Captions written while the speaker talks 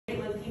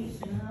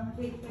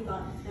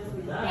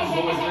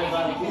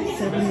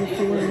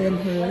704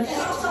 Lyndhurst,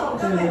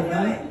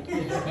 Dunedin.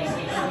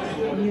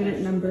 Unit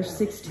number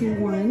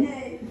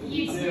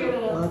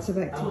 621. Lots of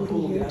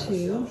activity here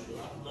too.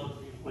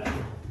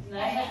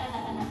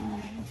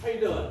 How you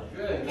doing?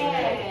 Good.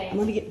 I'm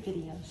gonna get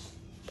videos.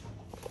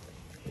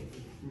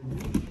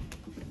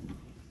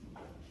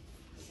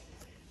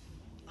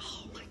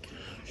 Oh my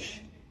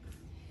gosh.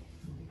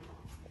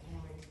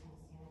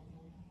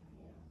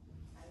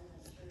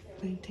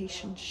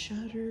 Plantation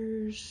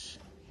shutters.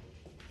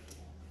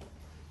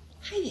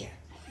 Hiya.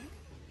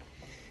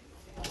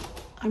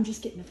 I'm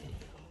just getting a video.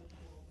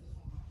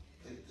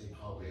 They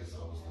called me as I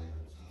was leaving.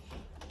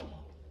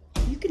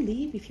 You can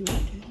leave if you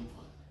want to. Okay.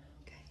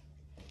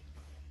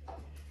 I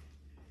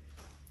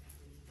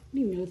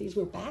didn't even know these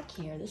were back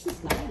here. This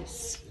is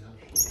nice. Yeah.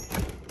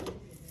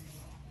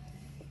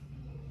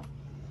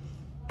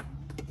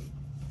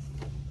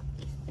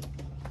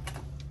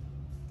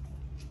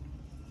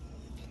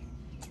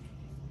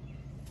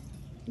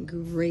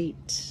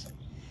 Great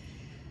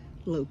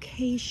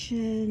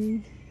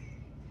location.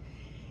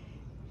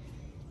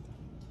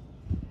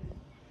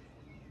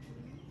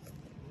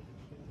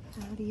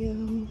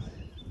 Patio.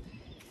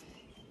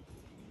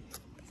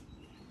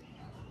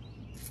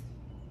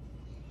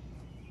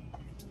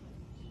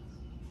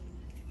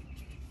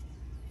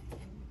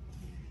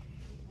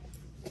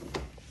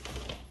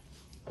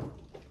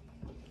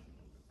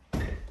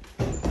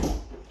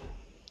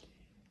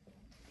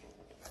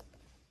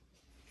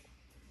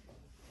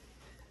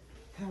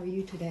 How are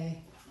you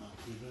today? Not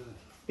too bad.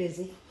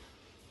 Busy?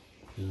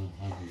 You know,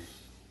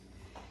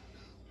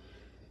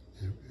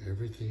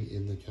 everything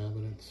in the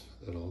cabinets,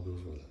 it all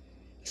goes with it.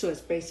 So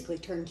it's basically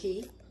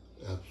turnkey?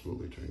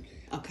 Absolutely turnkey.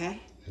 Okay.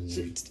 And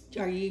So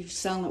are you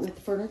selling it with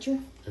the furniture?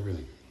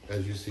 everything,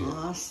 as you see it.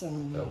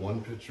 Awesome. That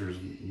one picture is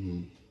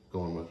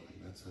going with me.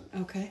 That's it.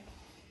 Okay.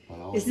 But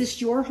all Is of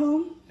this your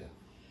home? Yeah.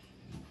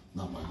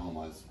 Not my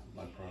home, it's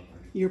my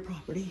property. Your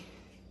property.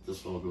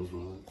 This all goes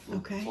with it.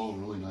 Okay. It's all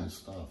really nice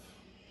stuff.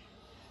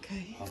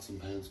 Okay. Pots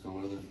and pans go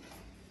with it.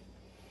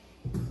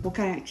 What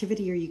kind of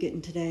activity are you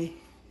getting today?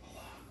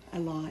 A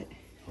lot.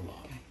 A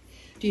lot. Okay.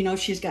 Do you know if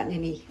she's gotten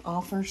any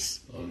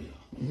offers? Oh,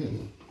 yeah.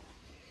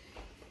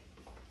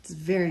 It's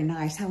very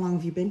nice. How long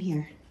have you been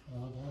here?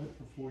 I've had it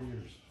for 4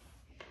 years.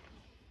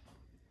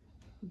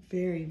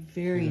 Very,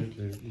 very.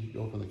 You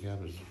open the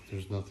cabinets,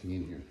 there's nothing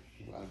in here.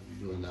 I've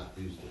really not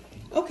used it.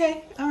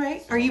 Okay. All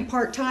right. Are you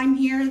part-time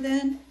here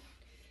then?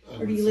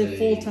 Or do you live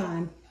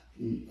full-time?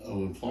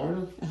 Oh, in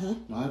Florida? Uh-huh.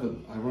 I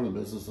run a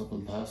business up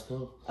in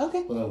Pasco.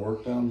 Okay. But I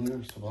work down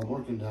here, so if I'm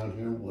working down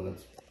here when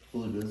it's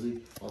really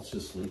busy, I'll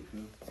just sleep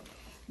here.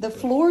 The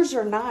floors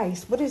are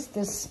nice. What is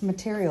this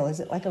material? Is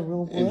it like a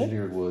real wood?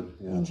 Engineered wood,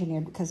 yeah.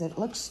 Engineered, because it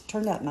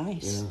turned out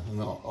nice. Yeah,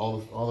 and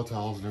all the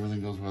towels and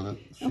everything goes with it.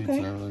 Sheets Okay.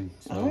 and everything.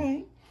 So. All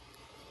right.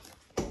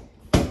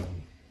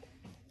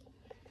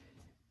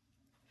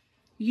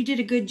 You did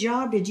a good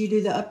job. Did you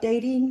do the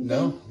updating?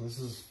 No, this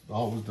is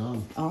all was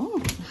done.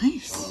 Oh,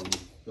 nice.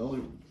 The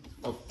only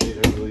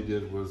update I really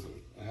did was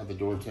I had the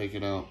door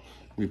taken out.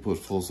 We put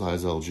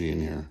full-size LG in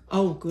here.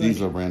 Oh, good.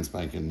 These are brand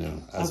spanking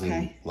new, as in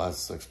Okay.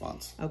 last 6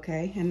 months.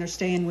 Okay, and they're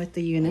staying with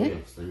the Oh, unit? yeah,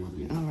 stay with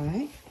you. All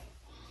right.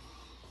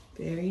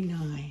 Very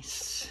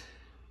nice.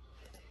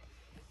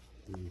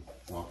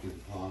 Walk-in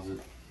closet.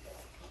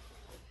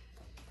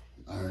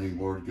 Ironing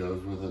board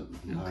goes with it.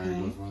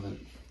 Iron goes with it.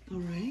 All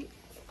right.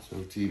 So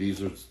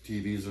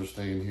TVs are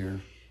staying here.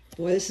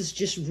 Boy, this is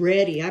just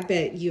ready. I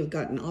bet you've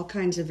gotten all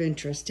kinds of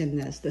interest in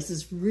this. This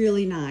is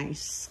really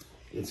nice.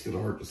 It's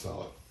gonna hurt to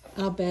sell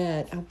it. I'll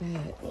bet. I'll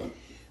bet. But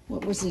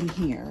What was in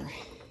here?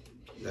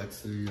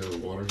 that's the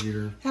water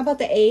heater. How about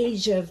the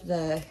age of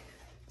the...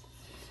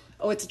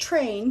 Oh, it's a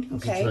train. It's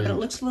a Okay, but train. it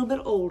looks a little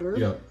bit older.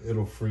 Yeah,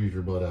 it'll freeze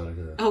your butt out of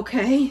here.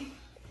 Okay.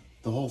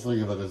 The whole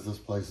thing of it is this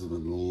place has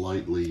been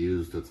lightly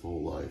used its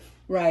whole life.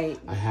 Right.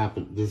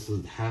 This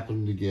has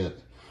happened to get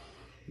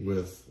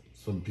with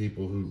some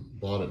people who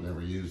bought it and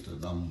never used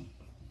it. I'm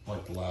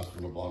like the last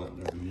one who bought it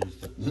and never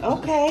used it.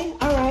 Okay.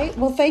 All right.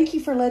 Well, thank you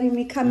for letting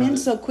me come in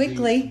so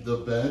quickly. The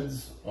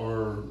beds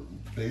are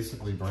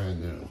basically brand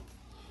new.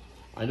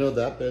 I know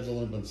that bed's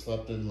only been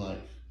slept in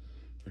like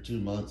for 2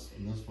 months,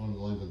 and this one's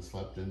only been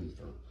slept in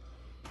for,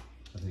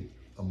 I think,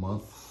 a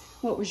month.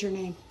 What was your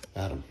name?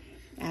 Adam.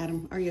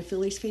 Adam. Are you a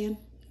Phillies fan?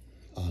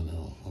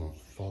 No, I don't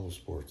follow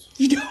sports.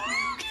 You don't?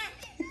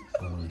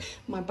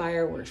 My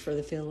buyer works for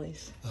the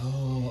Phillies.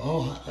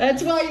 Oh,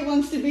 That's why he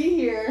wants to be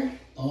here.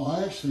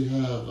 I actually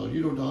have,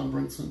 you know Don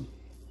Brinson?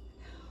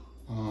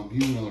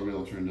 He's another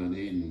realtor in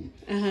Dunedin.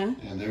 Uh-huh.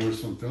 And there were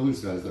some Phillies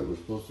guys that were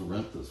supposed to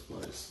rent this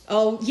place.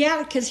 Oh,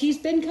 yeah, because he's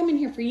been coming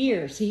here for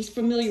years. He's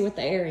familiar with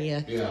the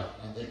area. Yeah,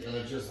 I think, and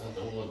I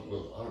don't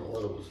know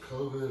whether it was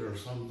COVID or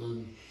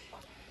something.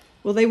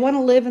 Well, they want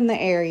to live in the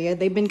area.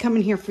 They've been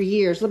coming here for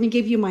years. Let me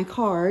give you my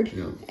card,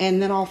 Yeah.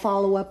 and then I'll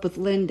follow up with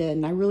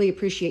Lyndon. I really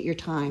appreciate your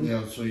time.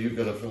 Yeah, so you've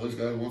got a Phillies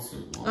guy who wants to...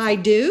 I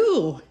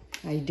do.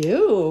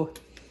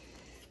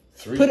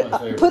 Three's my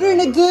favorite Put in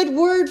a number. good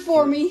word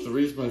for me.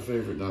 Three's my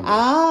favorite number.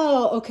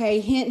 Oh, okay.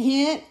 Hint,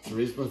 hint.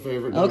 Three's my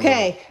favorite number.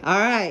 Okay, all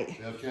right.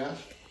 You have cash?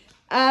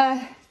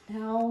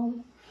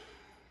 No.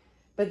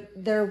 But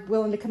they're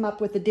willing to come up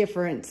with a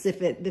difference if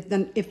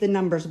the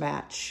numbers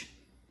match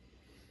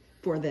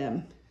for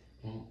them.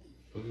 Well,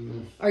 put it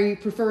in. Are you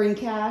preferring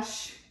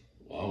cash?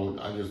 Well,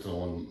 I just don't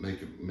want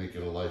to make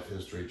it a life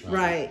history.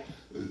 Right.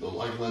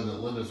 Like Linda.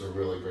 Linda's a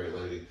really great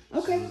lady.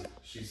 Okay.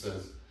 She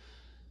says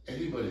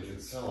anybody can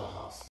sell a house.